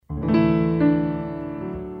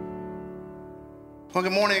Well,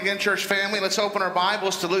 good morning again, church family. Let's open our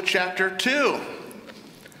Bibles to Luke chapter 2.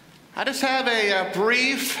 I just have a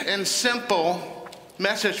brief and simple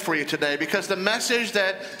message for you today because the message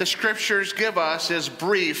that the scriptures give us is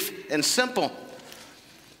brief and simple.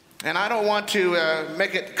 And I don't want to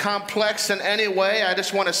make it complex in any way. I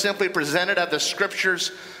just want to simply present it as the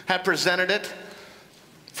scriptures have presented it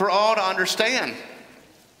for all to understand.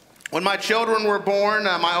 When my children were born,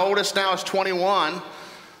 my oldest now is 21.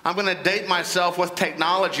 I'm going to date myself with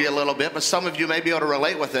technology a little bit, but some of you may be able to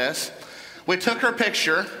relate with this. We took her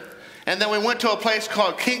picture, and then we went to a place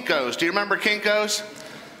called Kinko's. Do you remember Kinko's?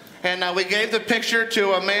 And we gave the picture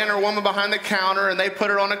to a man or woman behind the counter, and they put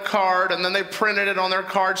it on a card, and then they printed it on their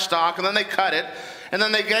card stock, and then they cut it, and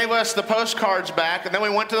then they gave us the postcards back, and then we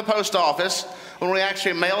went to the post office when we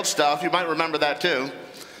actually mailed stuff. You might remember that too.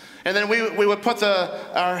 And then we would put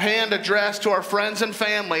our hand address to our friends and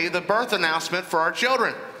family, the birth announcement for our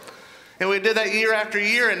children. And we did that year after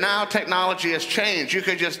year, and now technology has changed. You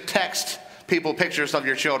could just text people pictures of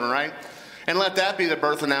your children, right? And let that be the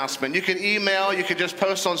birth announcement. You can email, you can just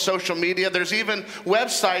post on social media. There's even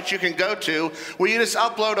websites you can go to where you just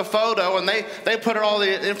upload a photo and they put all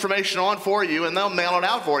the information on for you and they'll mail it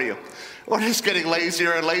out for you. We're just getting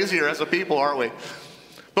lazier and lazier as a people, aren't we?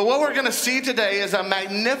 But what we're going to see today is a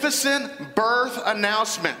magnificent birth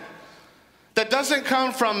announcement that doesn't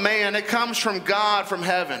come from man, it comes from God, from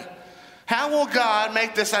heaven. How will God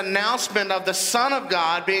make this announcement of the Son of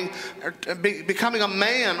God becoming a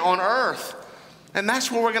man on earth? And that's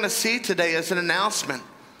what we're going to see today as an announcement.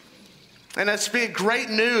 And it's being great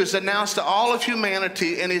news announced to all of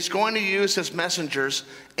humanity, and he's going to use his messengers,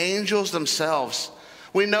 angels themselves.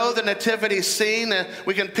 We know the nativity scene, and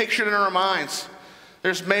we can picture it in our minds.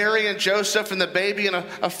 There's Mary and Joseph and the baby in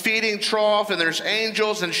a feeding trough, and there's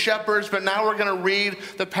angels and shepherds, but now we're going to read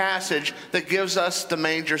the passage that gives us the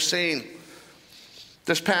manger scene.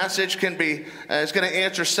 This passage is going to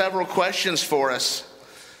answer several questions for us.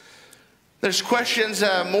 There's questions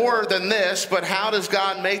more than this, but how does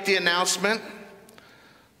God make the announcement?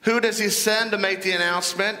 Who does he send to make the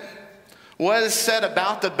announcement? What is said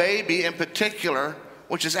about the baby in particular,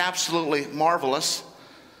 which is absolutely marvelous?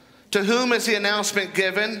 To whom is the announcement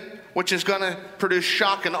given, which is going to produce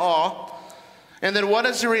shock and awe? And then what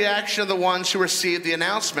is the reaction of the ones who receive the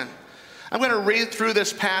announcement? I'm going to read through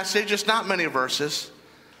this passage. It's not many verses.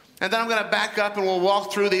 And then I'm going to back up and we'll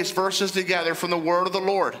walk through these verses together from the word of the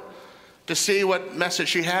Lord to see what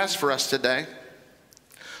message he has for us today.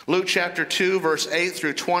 Luke chapter 2, verse 8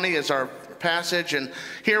 through 20 is our passage. And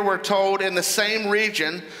here we're told, in the same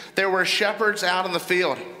region, there were shepherds out in the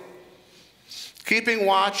field, keeping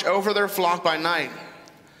watch over their flock by night.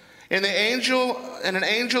 And an angel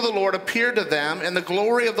of the Lord appeared to them, and the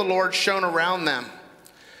glory of the Lord shone around them.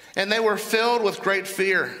 And they were filled with great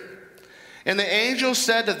fear. And the angel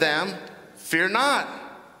said to them, "Fear not,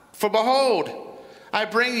 for behold, I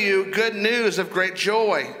bring you good news of great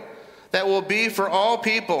joy that will be for all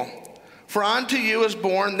people. For unto you is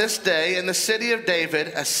born this day in the city of David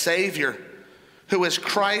a Savior, who is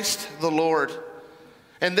Christ the Lord.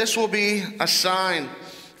 And this will be a sign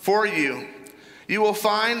for you. You will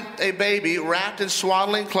find a baby wrapped in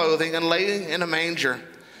swaddling clothing and laying in a manger."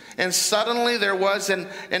 And suddenly there was an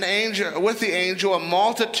angel, with the angel, a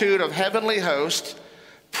multitude of heavenly hosts,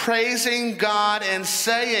 praising God and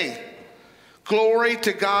saying, "Glory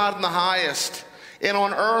to God in the highest, and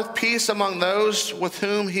on earth peace among those with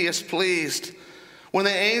whom he is pleased." When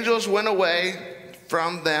the angels went away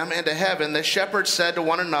from them into heaven, the shepherds said to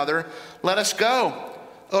one another, "Let us go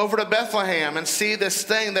over to Bethlehem and see this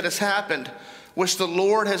thing that has happened, which the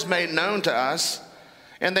Lord has made known to us."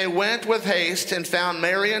 And they went with haste and found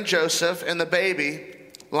Mary and Joseph and the baby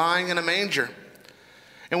lying in a manger.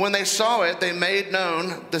 And when they saw it, they made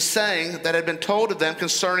known the saying that had been told to them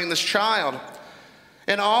concerning this child.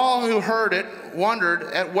 And all who heard it wondered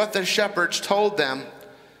at what the shepherds told them.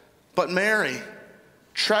 But Mary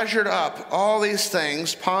treasured up all these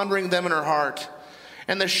things, pondering them in her heart.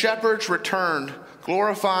 And the shepherds returned,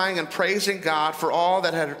 glorifying and praising God for all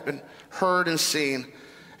that had been heard and seen,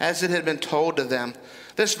 as it had been told to them.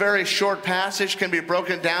 This very short passage can be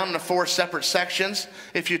broken down into 4 separate sections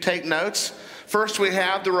if you take notes. First, we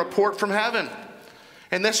have the report from heaven.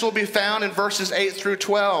 And this will be found in verses 8 through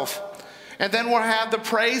 12. And then we'll have the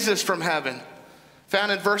praises from heaven,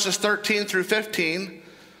 found in verses 13 through 15,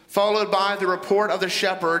 followed by the report of the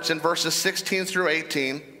shepherds in verses 16 through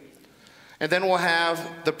 18. And then we'll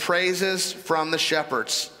have the praises from the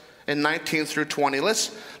shepherds in 19 through 20.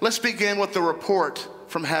 Let's begin with the report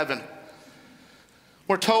from heaven.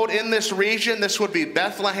 We're told in this region, this would be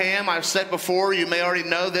Bethlehem. I've said before, you may already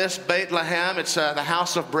know this, Bethlehem, it's the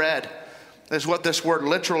house of bread. is what this word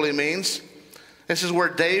literally means. This is where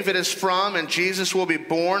David is from, and Jesus will be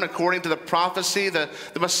born according to the prophecy. The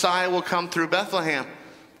Messiah will come through Bethlehem.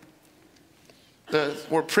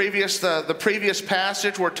 The previous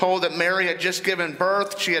passage, we're told that Mary had just given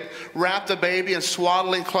birth. She had wrapped the baby in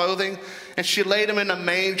swaddling clothing, and she laid him in a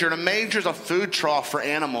manger. And a manger is a food trough for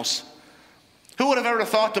animals. Who would have ever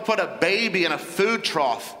thought to put a baby in a food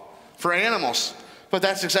trough for animals? But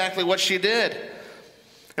that's exactly what she did.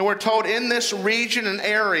 And we're told in this region and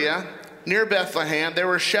area near Bethlehem, there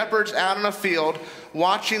were shepherds out in a field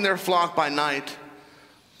watching their flock by night.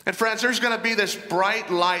 And friends, there's going to be this bright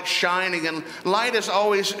light shining, and light has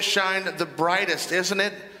always shined the brightest, isn't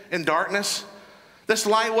it, in darkness? This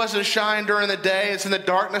light wasn't shined during the day, it's in the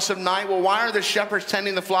darkness of night. Well, why are the shepherds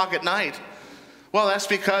tending the flock at night? Well, that's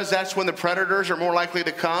because that's when the predators are more likely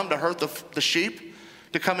to come to hurt the sheep,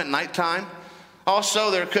 to come at nighttime. Also,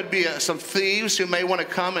 there could be some thieves who may want to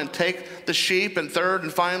come and take the sheep. And third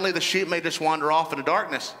and finally, the sheep may just wander off into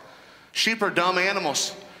darkness. Sheep are dumb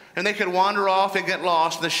animals, and they could wander off and get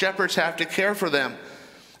lost, and the shepherds have to care for them.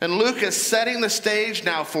 And Luke is setting the stage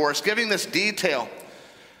now for us, giving this detail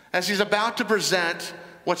as he's about to present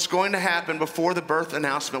what's going to happen before the birth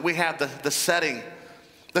announcement. We have the setting.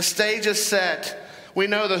 The stage is set. We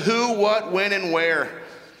know the who, what, when, and where.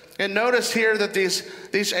 And notice here that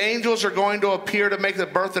these angels are going to appear to make the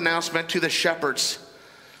birth announcement to the shepherds.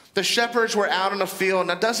 The shepherds were out in the field.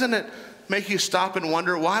 Now, doesn't it make you stop and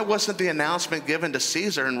wonder, why wasn't the announcement given to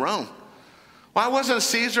Caesar in Rome? Why wasn't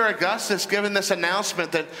Caesar Augustus given this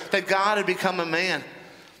announcement that God had become a man?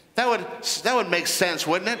 That would make sense,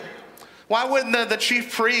 wouldn't it? Why wouldn't the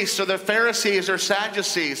chief priests or the Pharisees or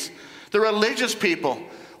Sadducees, the religious people,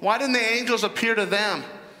 why didn't the angels appear to them?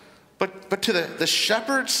 But to the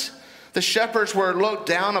shepherds were looked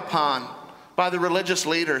down upon by the religious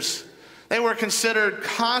leaders. They were considered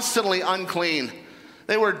constantly unclean.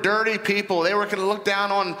 They were dirty people. They were looked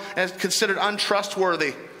down on as considered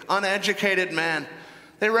untrustworthy, uneducated men.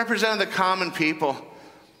 They represented the common people.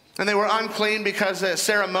 And they were unclean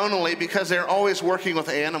ceremonially because they're always working with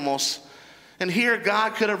animals. And here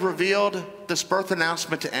God could have revealed this birth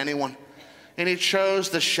announcement to anyone. And he chose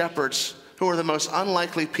the shepherds, who are the most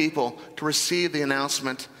unlikely people to receive the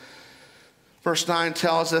announcement. Verse 9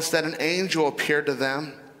 tells us that an angel appeared to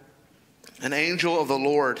them, an angel of the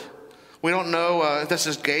Lord. We don't know if this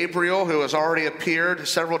is Gabriel, who has already appeared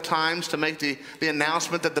several times to make the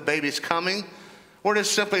announcement that the baby's coming. We're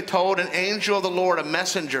just simply told an angel of the Lord, a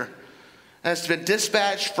messenger, has been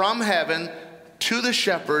dispatched from heaven to the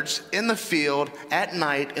shepherds in the field at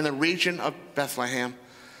night in the region of Bethlehem.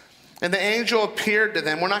 And the angel appeared to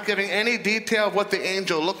them. We're not giving any detail of what the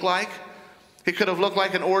angel looked like. He could have looked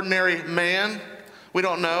like an ordinary man. We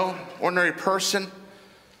don't know, ordinary person.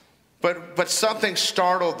 But something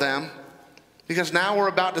startled them, because now we're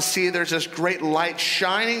about to see there's this great light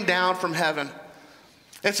shining down from heaven.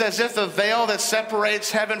 It's as if the veil that separates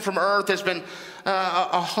heaven from earth has been,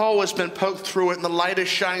 a hole has been poked through it, and the light is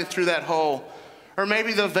shining through that hole. Or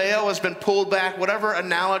maybe the veil has been pulled back, whatever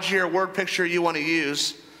analogy or word picture you want to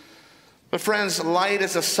use. But friends, light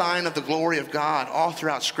is a sign of the glory of God all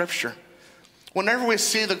throughout Scripture. Whenever we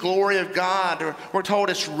see the glory of God, we're told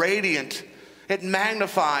it's radiant, it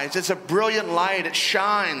magnifies, it's a brilliant light, it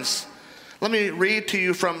shines. Let me read to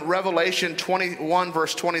you from Revelation 21,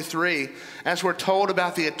 verse 23, as we're told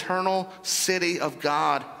about the eternal city of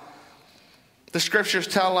God. The Scriptures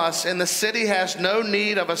tell us, "And the city has no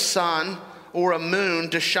need of a sun or a moon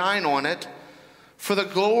to shine on it, for the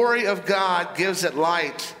glory of God gives it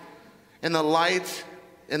light. And the light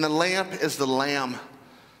in the lamp is the Lamb."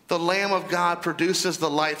 The Lamb of God produces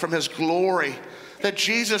the light from his glory. That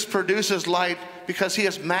Jesus produces light because he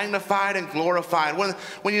is magnified and glorified.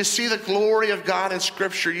 When you see the glory of God in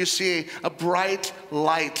Scripture, you see a bright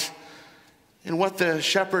light. And what the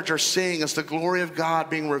shepherds are seeing is the glory of God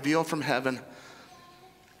being revealed from heaven.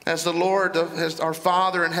 As the Lord, our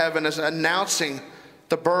Father in heaven, is announcing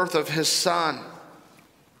the birth of his Son,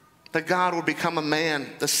 that God would become a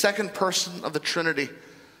man, the second person of the Trinity,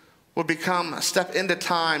 would become a step into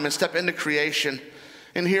time and step into creation.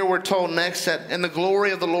 And here we're told next that in the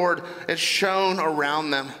glory of the Lord, it's shone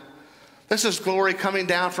around them. This is glory coming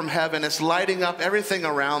down from heaven. It's lighting up everything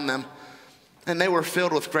around them. And they were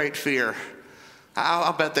filled with great fear.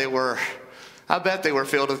 I'll bet they were. I bet they were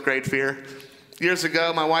filled with great fear. Years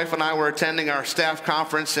ago, my wife and I were attending our staff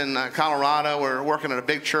conference in Colorado. We were working at a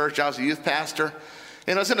big church. I was a youth pastor.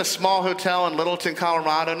 And it was in a small hotel in Littleton,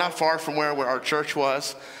 Colorado, not far from where our church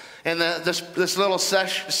was. And this little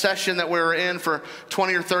session that we were in for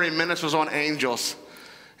 20 or 30 minutes was on angels.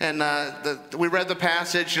 And we read the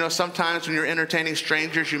passage, sometimes when you're entertaining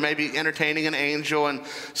strangers, you may be entertaining an angel. And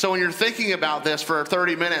so when you're thinking about this for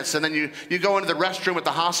 30 minutes, and then you go into the restroom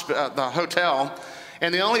at the hotel,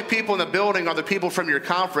 and the only people in the building are the people from your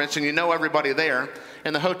conference, and you know everybody there,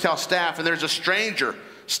 and the hotel staff, and there's a stranger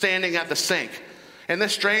standing at the sink. And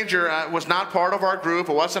this stranger was not part of our group.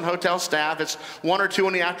 It wasn't hotel staff. It's 1 or 2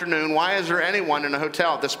 in the afternoon. Why is there anyone in a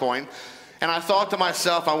hotel at this point? And I thought to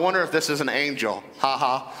myself, I wonder if this is an angel. Ha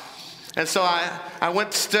ha. And so I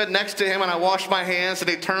stood next to him, and I washed my hands, and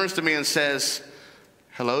he turns to me and says,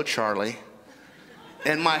 "Hello, Charlie."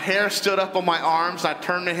 And my hair stood up on my arms. I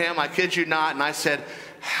turned to him, I kid you not, and I said,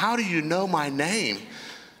 "How do you know my name?"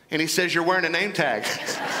 And he says, "You're wearing a name tag."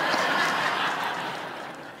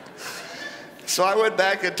 So I went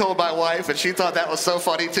back and told my wife, and she thought that was so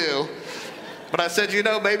funny too. But I said,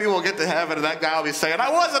 maybe we'll get to heaven and that guy will be saying, "I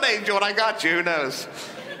was an angel and I got you," who knows?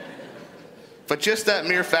 But just that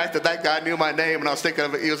mere fact that guy knew my name and I was thinking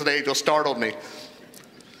of it, he was an angel, startled me.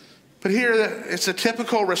 But here, it's a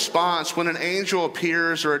typical response when an angel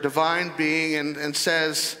appears or a divine being and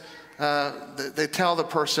says, they tell the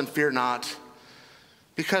person, "Fear not,"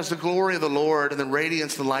 because the glory of the Lord and the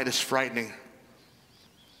radiance of the light is frightening.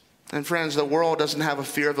 And friends, the world doesn't have a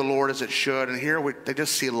fear of the Lord as it should. And here they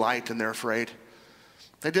just see light and they're afraid.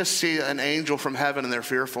 They just see an angel from heaven and they're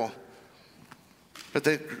fearful. But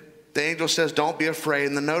the angel says, "Don't be afraid."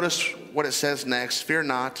 And then notice what it says next. "Fear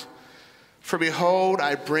not, for behold,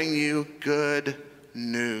 I bring you good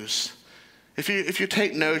news." If you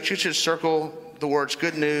take notes, you should circle the words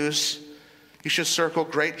 "good news." You should circle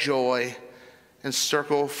 "great joy" and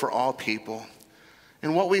circle "for all people."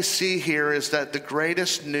 And what we see here is that the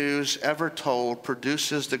greatest news ever told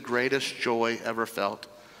produces the greatest joy ever felt.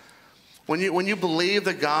 When you believe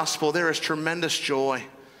the gospel, there is tremendous joy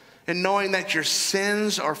in knowing that your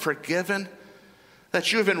sins are forgiven,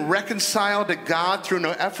 that you have been reconciled to God through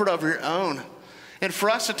no effort of your own. And for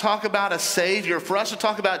us to talk about a Savior, for us to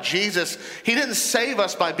talk about Jesus, He didn't save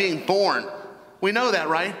us by being born. We know that,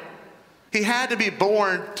 right? He had to be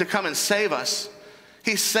born to come and save us.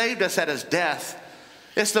 He saved us at His death.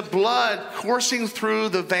 It's the blood coursing through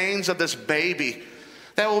the veins of this baby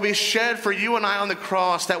that will be shed for you and I on the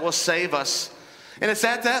cross that will save us. And it's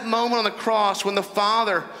at that moment on the cross when the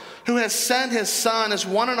Father, who has sent His Son, His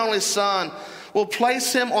one and only Son, will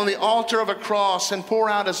place Him on the altar of a cross and pour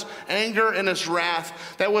out His anger and His wrath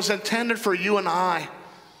that was intended for you and I.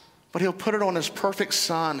 But He'll put it on His perfect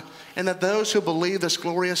Son, and that those who believe this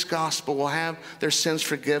glorious gospel will have their sins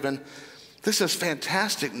forgiven. This is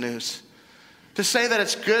fantastic news. To say that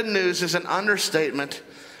it's good news is an understatement,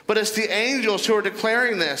 but it's the angels who are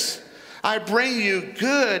declaring this. "I bring you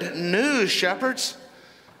good news, shepherds."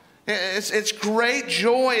 It's great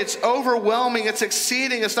joy. It's overwhelming. It's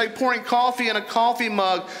exceeding. It's like pouring coffee in a coffee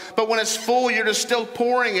mug, but when it's full, you're just still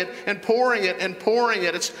pouring it and pouring it and pouring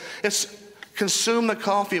it. It's consume the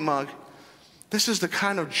coffee mug. This is the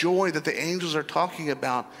kind of joy that the angels are talking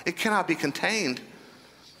about. It cannot be contained.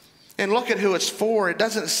 And look at who it's for. It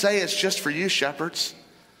doesn't say it's just for you, shepherds.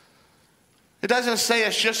 It doesn't say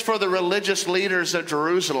it's just for the religious leaders of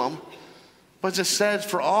Jerusalem, but it says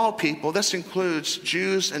for all people. This includes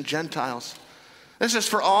Jews and Gentiles. This is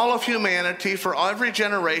for all of humanity, for every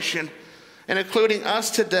generation, and including us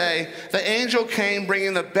today. The angel came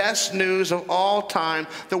bringing the best news of all time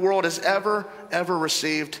the world has ever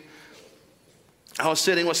received. I was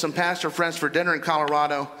sitting with some pastor friends for dinner in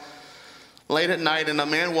Colorado late at night, and a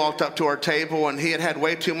man walked up to our table, and he had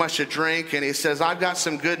way too much to drink, and he says, "I've got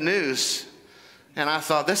some good news." And I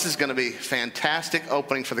thought, this is going to be fantastic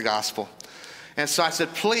opening for the gospel. And so I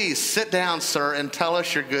said, "Please sit down, sir, and tell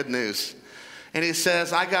us your good news." And he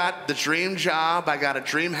says, "I got the dream job, I got a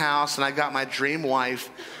dream house, and I got my dream wife."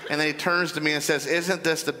 And then he turns to me and says, "Isn't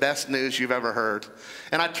this the best news you've ever heard?"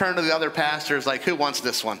 And I turned to the other pastors like, "Who wants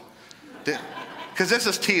this one?" Because this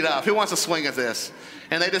is teed up. Who wants to swing at this?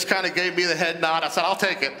 And they just kind of gave me the head nod. I said, I'll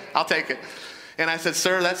take it. And I said,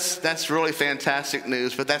 "Sir, that's really fantastic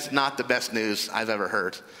news, but that's not the best news I've ever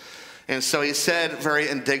heard." And so he said very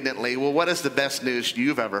indignantly, "Well, what is the best news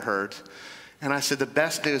you've ever heard?" And I said, "The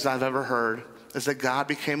best news I've ever heard is that God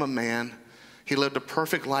became a man. He lived a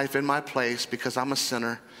perfect life in my place because I'm a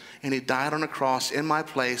sinner. And He died on a cross in my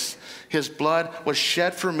place. His blood was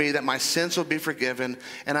shed for me that my sins will be forgiven,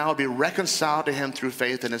 and I will be reconciled to Him through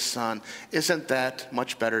faith in His Son. Isn't that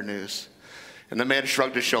much better news?" And the man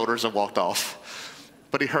shrugged his shoulders and walked off.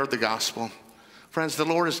 But he heard the gospel. Friends, the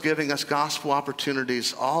Lord is giving us gospel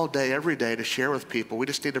opportunities all day, every day to share with people. We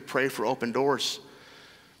just need to pray for open doors.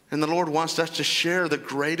 And the Lord wants us to share the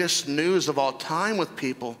greatest news of all time with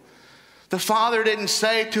people. The Father didn't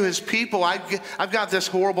say to his people, I've got this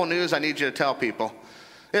horrible news I need you to tell people.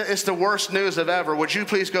 It's the worst news of ever. Would you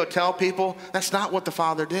please go tell people? That's not what the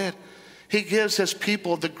Father did. He gives his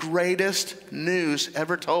people the greatest news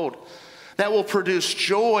ever told that will produce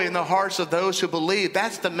joy in the hearts of those who believe.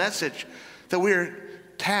 That's the message that we're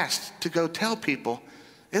tasked to go tell people.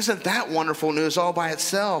 Isn't that wonderful news all by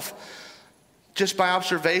itself? Just by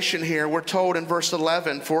observation here, we're told in verse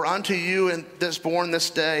 11, for unto you is born this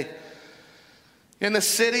day in the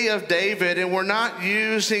city of David, and we're not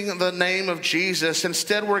using the name of Jesus.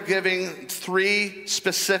 Instead, we're giving 3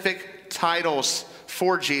 specific titles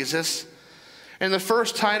for Jesus. And the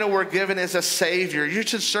first title we're given is a Savior. You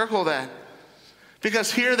should circle that.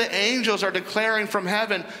 Because here the angels are declaring from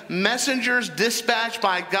heaven, messengers dispatched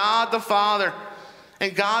by God the Father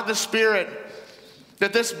and God the Spirit,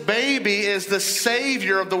 that this baby is the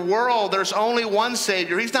Savior of the world. There's only one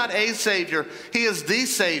Savior. He's not a Savior. He is the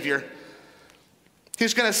Savior.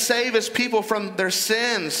 He's going to save his people from their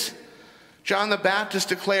sins. John the Baptist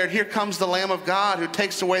declared, here comes the Lamb of God who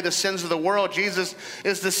takes away the sins of the world. Jesus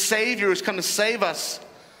is the Savior who's come to save us.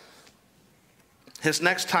 His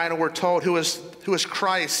next title, we're told, who is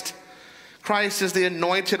Christ. Christ is the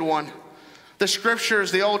anointed one. The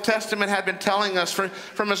scriptures, the Old Testament had been telling us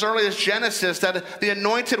from as early as Genesis that the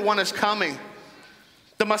anointed one is coming.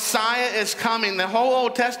 The Messiah is coming. The whole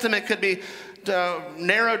Old Testament could be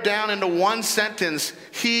narrowed down into one sentence.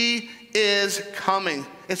 He is coming.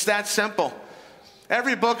 It's that simple.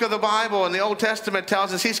 Every book of the Bible in the Old Testament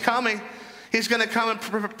tells us he's coming. He's going to come and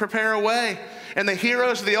prepare a way. And the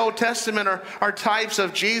heroes of the Old Testament are types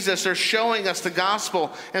of Jesus. They're showing us the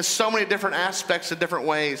gospel in so many different aspects and different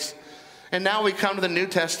ways. And now we come to the New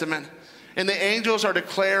Testament. And the angels are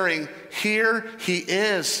declaring, here he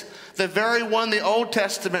is. The very one, the Old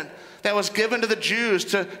Testament, that was given to the Jews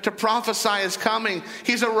to prophesy his coming.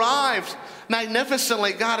 He's arrived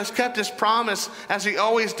magnificently. God has kept his promise as he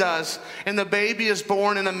always does. And the baby is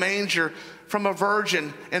born in a manger from a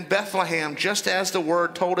virgin in Bethlehem, just as the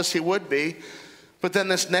word told us he would be. But then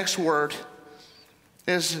this next word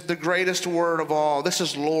is the greatest word of all. This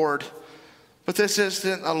is Lord. But this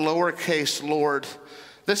isn't a lowercase Lord.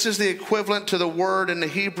 This is the equivalent to the word in the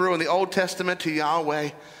Hebrew in the Old Testament to Yahweh.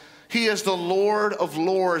 He is the Lord of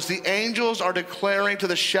lords. The angels are declaring to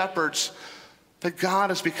the shepherds that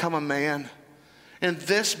God has become a man. And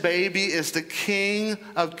this baby is the King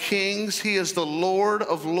of kings. He is the Lord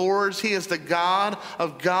of lords. He is the God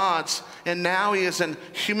of gods. And now he is in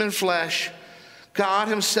human flesh. God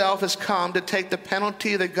himself has come to take the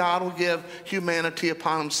penalty that God will give humanity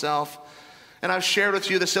upon himself. And I've shared with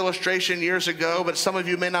you this illustration years ago, but some of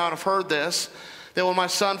you may not have heard this, that when my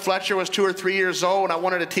son Fletcher was 2 or 3 years old, I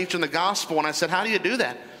wanted to teach him the gospel. And I said, how do you do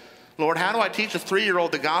that? Lord, how do I teach a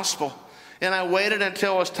 3-year-old the gospel? And I waited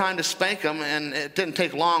until it was time to spank him, and it didn't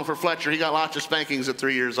take long for Fletcher. He got lots of spankings at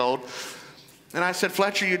 3 years old. And I said,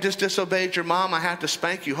 Fletcher, you just disobeyed your mom. I have to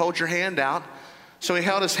spank you. Hold your hand out. So he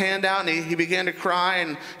held his hand out, and he began to cry,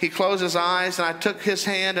 and he closed his eyes, and I took his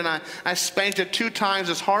hand, and I spanked it 2 times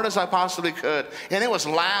as hard as I possibly could. And it was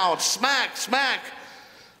loud, smack, smack.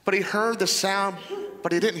 But he heard the sound,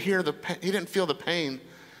 but he didn't feel the pain.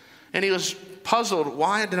 And he was puzzled,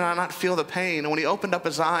 why did I not feel the pain? And when he opened up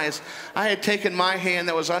his eyes, I had taken my hand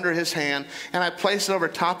that was under his hand, and I placed it over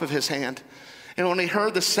top of his hand. And when he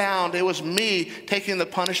heard the sound, it was me taking the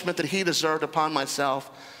punishment that he deserved upon myself.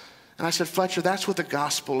 And I said, Fletcher, that's what the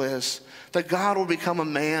gospel is. That God will become a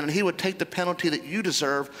man, and he would take the penalty that you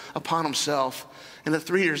deserve upon himself. And at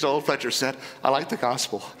 3 years old, Fletcher said, I like the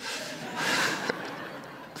gospel.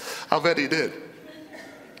 I'll bet he did.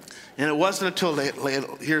 And it wasn't until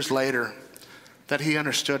years later that he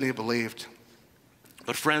understood and he believed.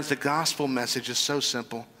 But friends, the gospel message is so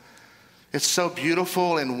simple. It's so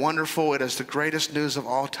beautiful and wonderful. It is the greatest news of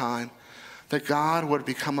all time. That God would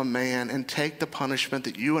become a man and take the punishment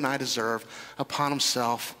that you and I deserve upon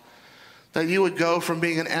himself. That you would go from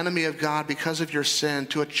being an enemy of God because of your sin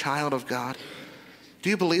to a child of God. Do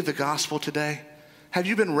you believe the gospel today? Have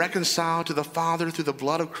you been reconciled to the Father through the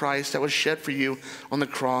blood of Christ that was shed for you on the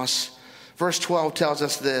cross? Verse 12 tells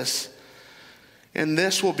us this, and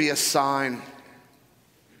this will be a sign.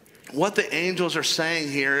 What the angels are saying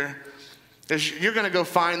here is you're going to go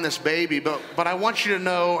find this baby, but I want you to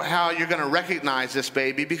know how you're going to recognize this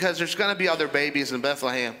baby, because there's going to be other babies in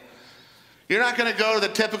Bethlehem. You're not going to go to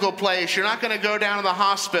the typical place. You're not going to go down to the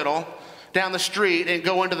hospital down the street and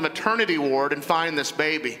go into the maternity ward and find this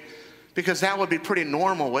baby, because that would be pretty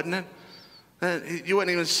normal, wouldn't it? You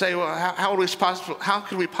wouldn't even say, well, how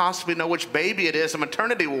could we possibly know which baby it is, a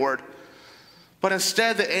maternity ward? But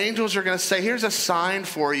instead, the angels are going to say, here's a sign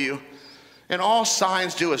for you. And all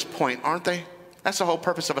signs do is point, aren't they? That's the whole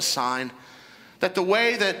purpose of a sign. That the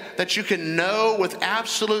way that you can know with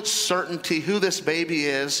absolute certainty who this baby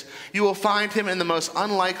is, you will find him in the most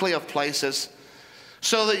unlikely of places.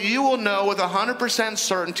 So that you will know with 100%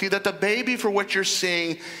 certainty that the baby for which you're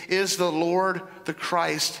seeing is the Lord, the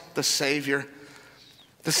Christ, the Savior.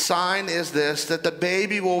 The sign is this, that the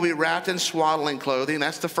baby will be wrapped in swaddling clothing.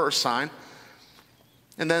 That's the first sign.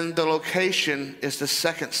 And then the location is the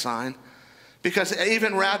second sign. Because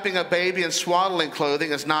even wrapping a baby in swaddling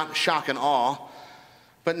clothing is not shock and awe.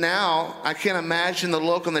 But now, I can't imagine the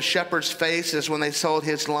look on the shepherd's faces when they saw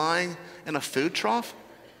his lying in a food trough,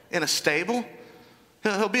 in a stable.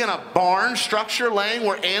 He'll be in a barn structure laying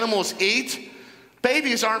where animals eat.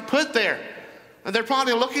 Babies aren't put there. And they're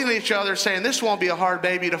probably looking at each other saying, this won't be a hard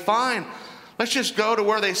baby to find. Let's just go to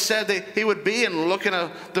where they said he would be and look in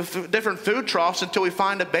the different food troughs until we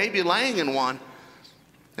find a baby laying in one.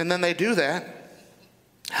 And then they do that.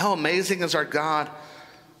 How amazing is our God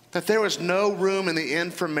that there was no room in the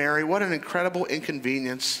inn for Mary. What an incredible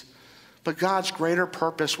inconvenience. But God's greater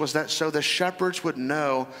purpose was that so the shepherds would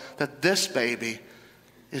know that this baby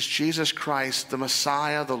is Jesus Christ, the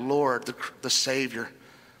Messiah, the Lord, the Savior,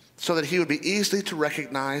 so that he would be easily to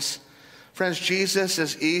recognize. Friends, Jesus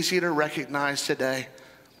is easy to recognize today.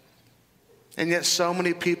 And yet so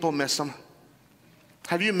many people miss him.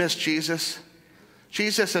 Have you missed Jesus?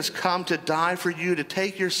 Jesus has come to die for you, to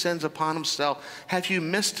take your sins upon himself. Have you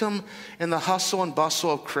missed him in the hustle and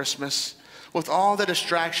bustle of Christmas, with all the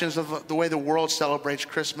distractions of the way the world celebrates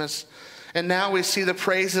Christmas? And now we see the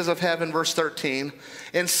praises of heaven, verse 13.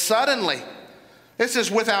 And suddenly, this is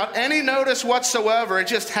without any notice whatsoever, it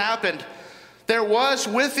just happened. There was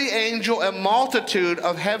with the angel a multitude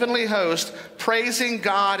of heavenly hosts praising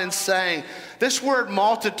God and saying, this word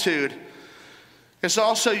multitude is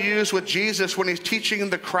also used with Jesus when he's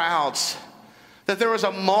teaching the crowds. That there was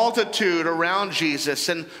a multitude around Jesus.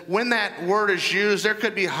 And when that word is used, there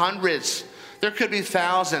could be hundreds. There could be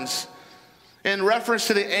thousands. In reference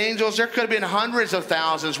to the angels, there could have been hundreds of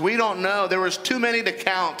thousands. We don't know. There was too many to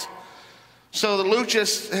count. So Luke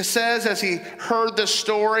just says, as he heard this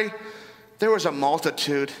story, there was a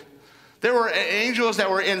multitude. There were angels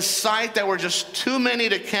that were in sight that were just too many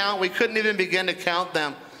to count. We couldn't even begin to count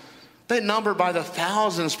them. They numbered by the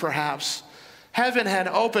thousands, perhaps. Heaven had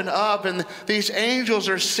opened up, and these angels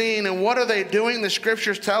are seen. And what are they doing? The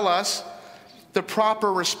scriptures tell us the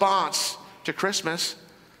proper response to Christmas.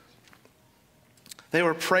 They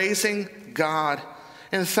were praising God.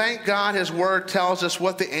 And thank God his word tells us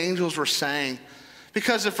what the angels were saying.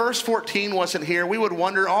 Because if verse 14 wasn't here, we would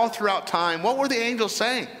wonder all throughout time, what were the angels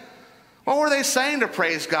saying? What were they saying to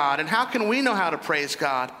praise God? And how can we know how to praise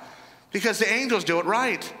God? Because the angels do it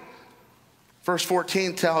right. Verse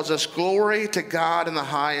 14 tells us, glory to God in the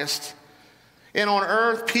highest, and on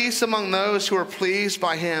earth peace among those who are pleased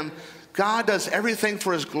by him. God does everything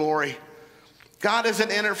for his glory. God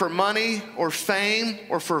isn't in it for money or fame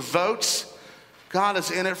or for votes. God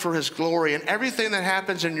is in it for his glory. And everything that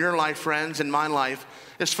happens in your life, friends, in my life,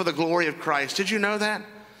 is for the glory of Christ. Did you know that?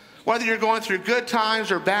 Whether you're going through good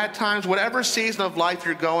times or bad times, whatever season of life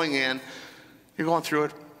you're going in, you're going through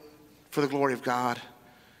it for the glory of God.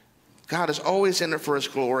 God is always in it for his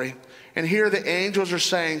glory. And here the angels are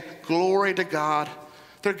saying, glory to God.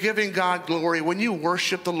 They're giving God glory. When you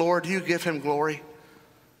worship the Lord, do you give him glory?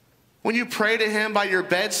 When you pray to him by your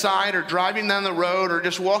bedside or driving down the road or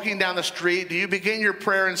just walking down the street, do you begin your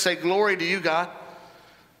prayer and say, glory to you, God?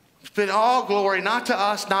 But all glory, not to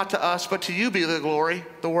us, but to you be the glory,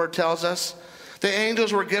 the word tells us. The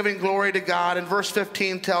angels were giving glory to God. And verse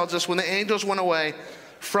 15 tells us when the angels went away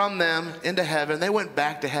from them into heaven, they went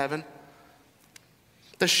back to heaven.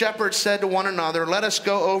 The shepherds said to one another, let us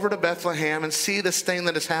go over to Bethlehem and see this thing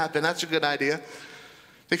that has happened. That's a good idea.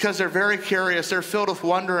 Because they're very curious. They're filled with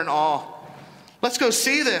wonder and awe. Let's go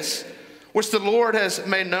see this, which the Lord has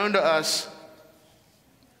made known to us.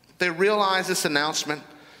 They realize this announcement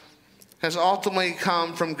has ultimately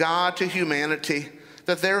come from God to humanity,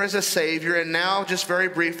 that there is a Savior. And now, just very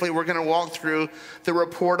briefly, we're going to walk through the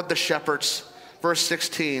report of the shepherds. Verse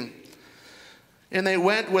 16. And they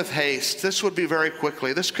went with haste. This would be very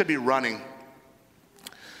quickly. This could be running.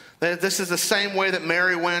 This is the same way that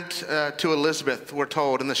Mary went to Elizabeth, we're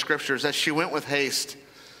told in the scriptures, that she went with haste.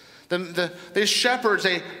 These shepherds,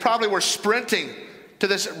 they probably were sprinting to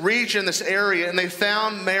this region, this area, and they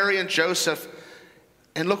found Mary and Joseph.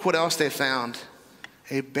 And look what else they found.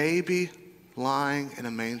 A baby lying in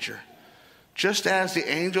a manger. Just as the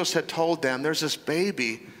angels had told them, there's this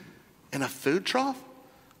baby in a food trough.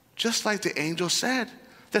 Just like the angel said,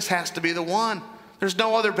 this has to be the one. There's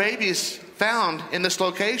no other babies found in this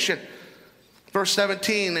location. Verse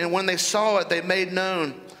 17, and when they saw it, they made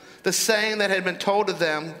known the saying that had been told to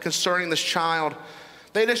them concerning this child.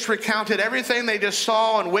 They just recounted everything they just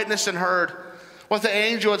saw and witnessed and heard, what the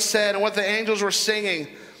angel had said and what the angels were singing.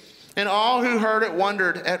 And all who heard it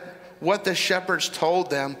wondered at what the shepherds told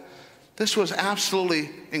them. This was absolutely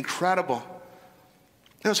incredible.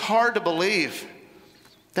 It was hard to believe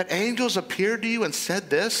that angels appeared to you and said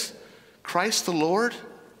this, Christ the Lord.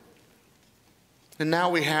 And now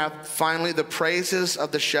we have finally the praises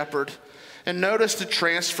of the shepherd. And notice the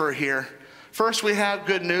transfer here. First we have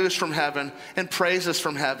good news from heaven and praises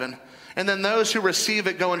from heaven. And then those who receive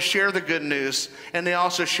it go and share the good news, and they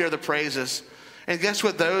also share the praises. And guess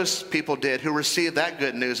what those people did who received that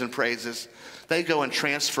good news and praises? They go and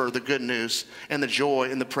transfer the good news and the joy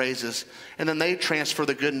and the praises. And then they transfer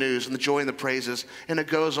the good news and the joy and the praises. And it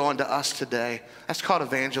goes on to us today. That's called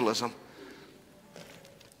evangelism.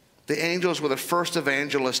 The angels were the first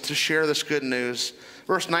evangelists to share this good news.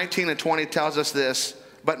 Verse 19 and 20 tells us this,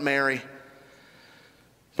 But Mary,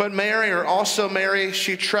 or also Mary,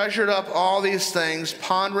 she treasured up all these things,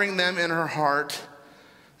 pondering them in her heart.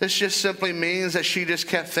 This just simply means that she just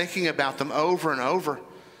kept thinking about them over and over.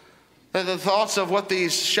 That the thoughts of what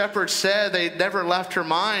these shepherds said, they never left her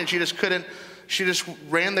mind. She just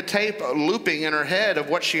ran the tape looping in her head of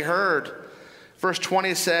what she heard. Verse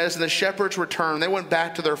 20 says, and the shepherds returned. They went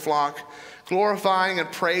back to their flock, glorifying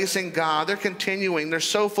and praising God. They're continuing. They're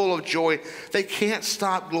so full of joy. They can't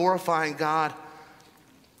stop glorifying God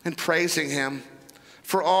and praising him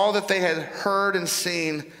for all that they had heard and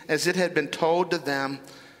seen as it had been told to them.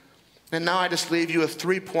 And now I just leave you with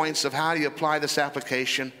 3 points of how do you apply this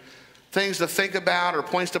application. Things to think about or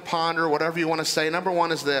points to ponder, whatever you want to say. Number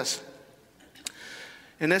one is this,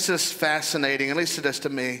 and this is fascinating, at least it is to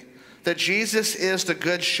me, that Jesus is the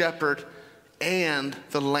good shepherd and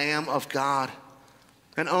the Lamb of God.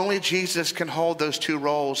 And only Jesus can hold those two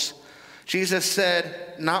roles. Jesus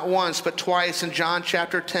said not once but twice in John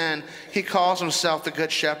chapter 10, he calls himself the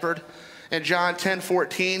good shepherd. In John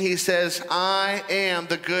 10:14, he says, I am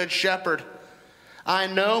the good shepherd. I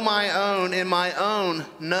know my own, and my own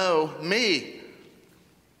know me.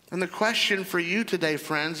 And the question for you today,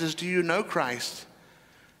 friends, is do you know Christ?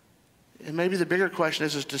 And maybe the bigger question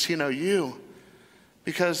is does he know you?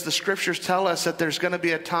 Because the scriptures tell us that there's going to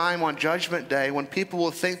be a time on Judgment Day when people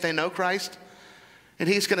will think they know Christ. And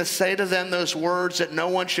he's going to say to them those words that no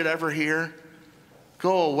one should ever hear.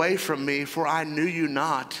 Go away from me, for I knew you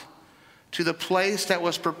not. To the place that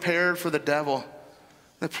was prepared for the devil.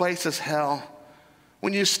 The place is hell.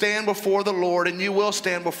 When you stand before the Lord, and you will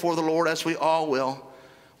stand before the Lord as we all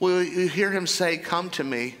will you hear him say, come to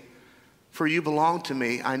me, for you belong to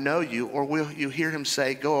me, I know you? Or will you hear him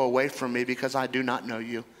say, go away from me because I do not know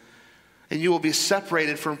you? And you will be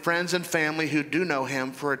separated from friends and family who do know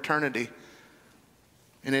him for eternity,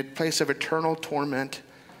 in a place of eternal torment.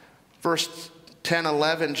 Verse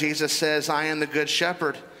 10:11, Jesus says, I am the good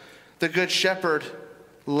shepherd. The good shepherd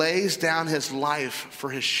lays down his life for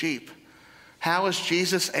his sheep. How is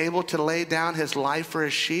Jesus able to lay down his life for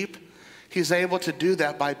his sheep? He's able to do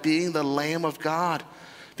that by being the Lamb of God.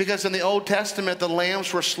 Because in the Old Testament, the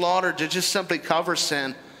lambs were slaughtered to just simply cover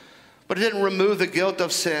sin. But it didn't remove the guilt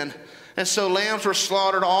of sin. And so lambs were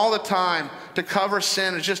slaughtered all the time to cover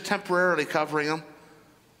sin, and just temporarily covering them.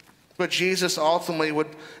 But Jesus ultimately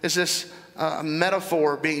is this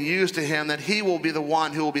metaphor being used to him that he will be the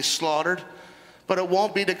one who will be slaughtered. But it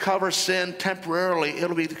won't be to cover sin temporarily.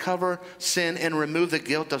 It'll be to cover sin and remove the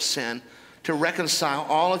guilt of sin, to reconcile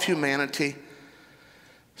all of humanity.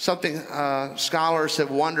 Something scholars have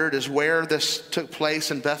wondered is where this took place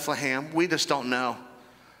in Bethlehem. We just don't know.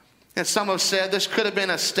 And some have said this could have been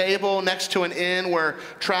a stable next to an inn where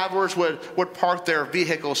travelers would park their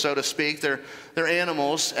vehicles, so to speak, their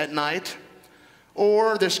animals at night.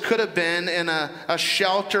 Or this could have been in a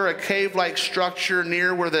shelter, a cave-like structure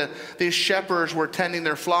near where these shepherds were tending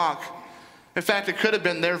their flock. In fact, it could have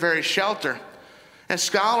been their very shelter. And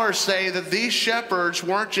scholars say that these shepherds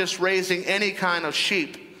weren't just raising any kind of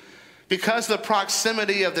sheep. Because of the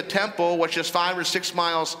proximity of the temple, which is 5 or 6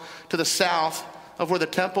 miles to the south of where the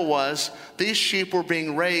temple was, these sheep were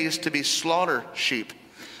being raised to be slaughter sheep.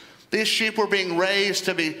 These sheep were being raised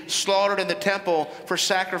to be slaughtered in the temple for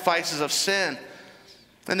sacrifices of sin.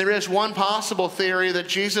 And there is one possible theory that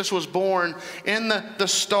Jesus was born in the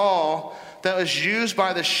stall that was used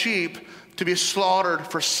by the sheep to be slaughtered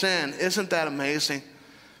for sin. Isn't that amazing?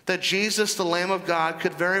 That Jesus, the Lamb of God,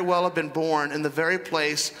 could very well have been born in the very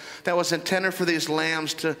place that was intended for these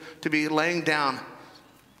lambs to be laying down.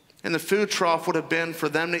 And the food trough would have been for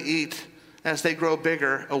them to eat as they grow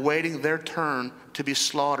bigger, awaiting their turn to be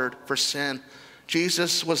slaughtered for sin.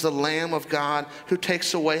 Jesus was the Lamb of God who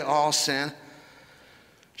takes away all sin.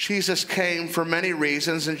 Jesus came for many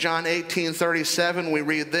reasons. In John 18:37, we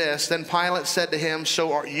read this. Then Pilate said to him,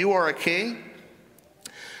 "So you are a king?"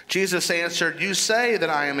 Jesus answered, "You say that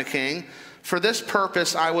I am a king. For this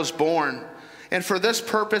purpose I was born, and for this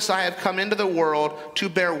purpose I have come into the world, to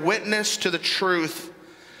bear witness to the truth,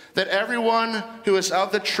 that everyone who is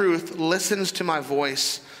of the truth listens to my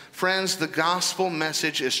voice." Friends, the gospel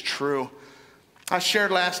message is true. I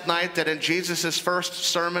shared last night that in Jesus' first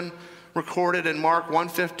sermon, recorded in Mark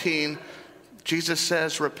 1:15, Jesus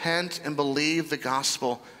says, "Repent and believe the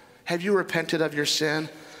gospel." Have you repented of your sin?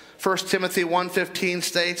 1 Timothy 1:15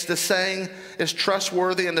 states, "The saying is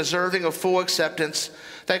trustworthy and deserving of full acceptance,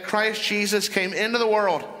 that Christ Jesus came into the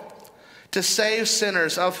world to save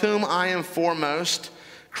sinners, of whom I am foremost.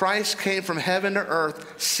 Christ came from heaven to earth,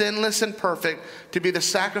 sinless and perfect, to be the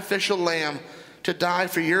sacrificial lamb, to die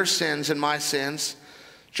for your sins and my sins."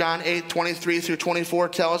 John 8:23 through 24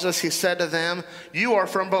 tells us, he said to them, "You are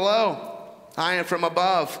from below, I am from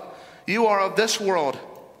above. You are of this world,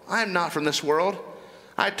 I am not from this world.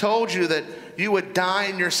 I told you that you would die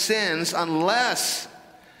in your sins unless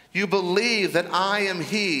you believe that I am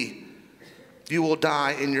he. You will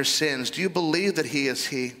die in your sins." Do you believe that he is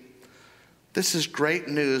he? This is great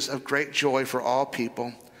news of great joy for all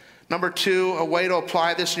people. Number two, a way to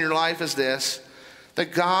apply this in your life is this,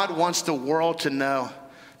 that God wants the world to know.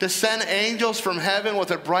 To send angels from heaven with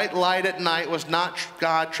a bright light at night was not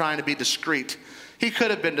God trying to be discreet. He could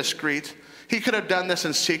have been discreet. He could have done this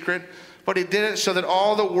in secret, but he did it so that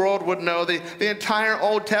all the world would know. The entire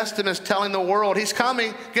Old Testament is telling the world, he's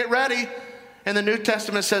coming, get ready. And the New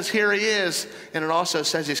Testament says, here he is. And it also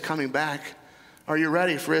says he's coming back. Are you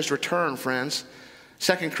ready for his return, friends?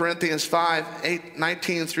 2 Corinthians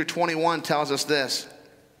 5:19 through 21 tells us this.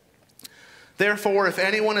 "Therefore, if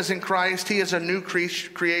anyone is in Christ, he is a new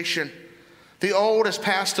creation. The old has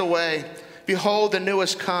passed away. Behold, the new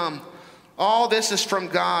has come. All this is from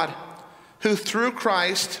God, who through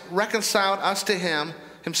Christ reconciled us to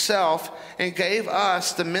himself, and gave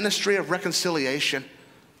us the ministry of reconciliation.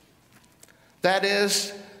 That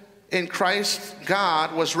is, in Christ,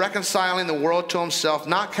 God was reconciling the world to himself,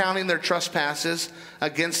 not counting their trespasses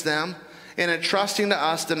against them, and entrusting to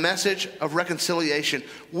us the message of reconciliation."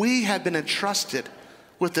 We have been entrusted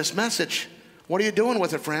with this message. What are you doing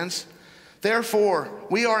with it, friends? "Therefore,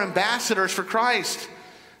 we are ambassadors for Christ."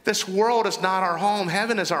 This world is not our home.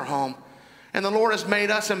 Heaven is our home. And the Lord has made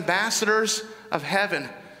us ambassadors of heaven.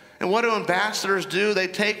 And what do ambassadors do? They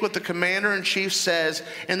take what the commander-in-chief says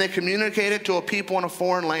and they communicate it to a people in a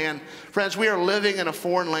foreign land. Friends, we are living in a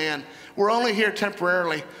foreign land. We're only here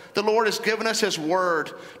temporarily. The Lord has given us his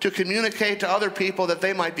word to communicate to other people that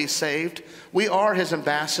they might be saved. We are his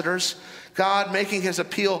ambassadors. God making his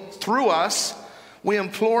appeal through us. We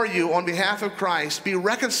implore you on behalf of Christ, be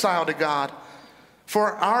reconciled to God.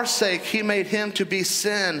 For our sake, he made him to be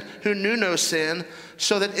sin who knew no sin,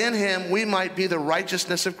 so that in him we might be the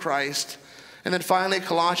righteousness of Christ. And then finally,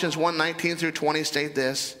 Colossians 1:19 through 20 state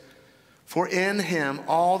this. "For in him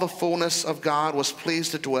all the fullness of God was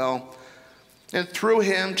pleased to dwell, and through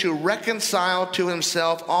him to reconcile to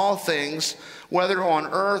himself all things, whether on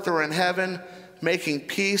earth or in heaven, making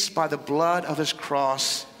peace by the blood of his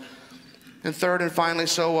cross." And third and finally,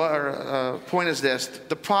 point is this.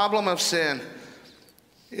 The problem of sin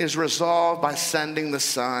is resolved by sending the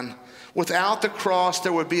Son. Without the cross,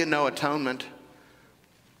 there would be no atonement.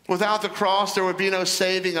 Without the cross, there would be no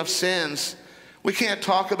saving of sins. We can't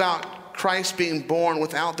talk about Christ being born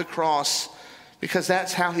without the cross, because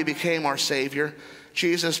that's how he became our Savior.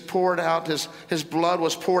 Jesus poured out, his blood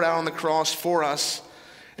was poured out on the cross for us.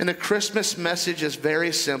 And the Christmas message is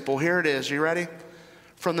very simple. Here it is. Are you ready?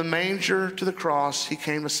 From the manger to the cross, he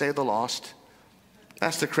came to save the lost.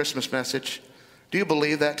 That's the Christmas message. Do you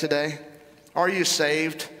believe that today? Are you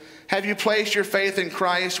saved? Have you placed your faith in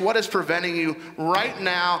Christ? What is preventing you right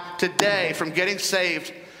now, today, from getting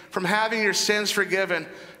saved, from having your sins forgiven,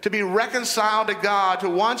 to be reconciled to God, to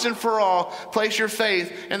once and for all place your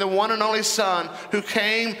faith in the one and only Son who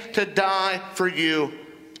came to die for you?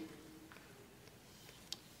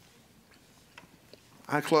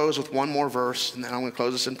 I close with one more verse, and then I'm going to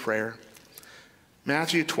close this in prayer.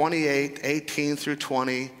 Matthew 28:18 through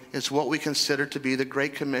 20 is what we consider to be the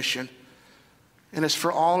Great Commission. And it's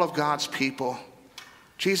for all of God's people.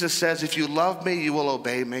 Jesus says, if you love me, you will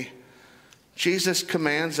obey me. Jesus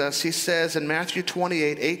commands us. He says in Matthew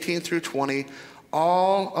 28:18 through 20,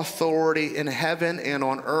 all authority in heaven and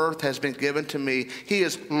on earth has been given to me. He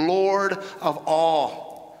is Lord of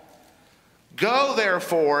all. Go,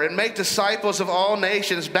 therefore, and make disciples of all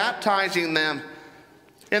nations, baptizing them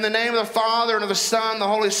In the name of the Father, and of the Son, and the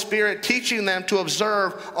Holy Spirit, teaching them to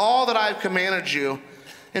observe all that I have commanded you.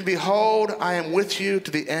 And behold, I am with you to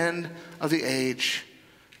the end of the age.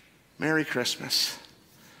 Merry Christmas.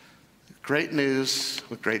 Great news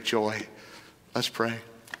with great joy. Let's pray.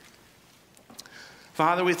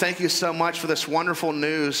 Father, we thank you so much for this wonderful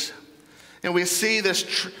news. And we see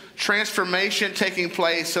this transformation taking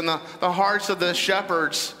place in the hearts of the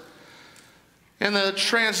shepherds. And the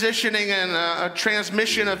transitioning and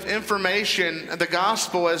transmission of information, the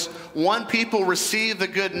gospel, as one people receive the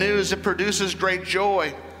good news, it produces great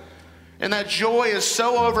joy. And that joy is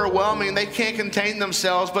so overwhelming, they can't contain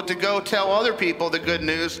themselves but to go tell other people the good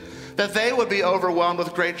news, that they would be overwhelmed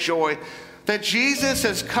with great joy. That Jesus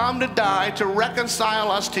has come to die to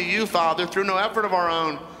reconcile us to you, Father, through no effort of our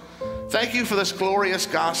own. Thank you for this glorious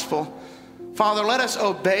gospel. Father, let us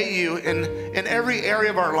obey you in every area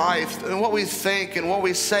of our life, in what we think and what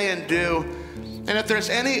we say and do. And if there's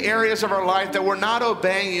any areas of our life that we're not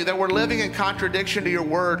obeying you, that we're living in contradiction to your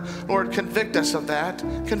word, Lord, convict us of that.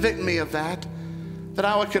 Convict me of that. That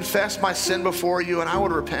I would confess my sin before you and I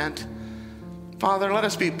would repent. Father, let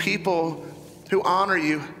us be people who honor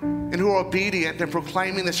you and who are obedient in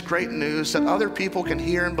proclaiming this great news that other people can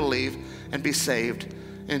hear and believe and be saved.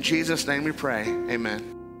 In Jesus' name we pray,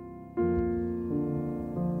 amen.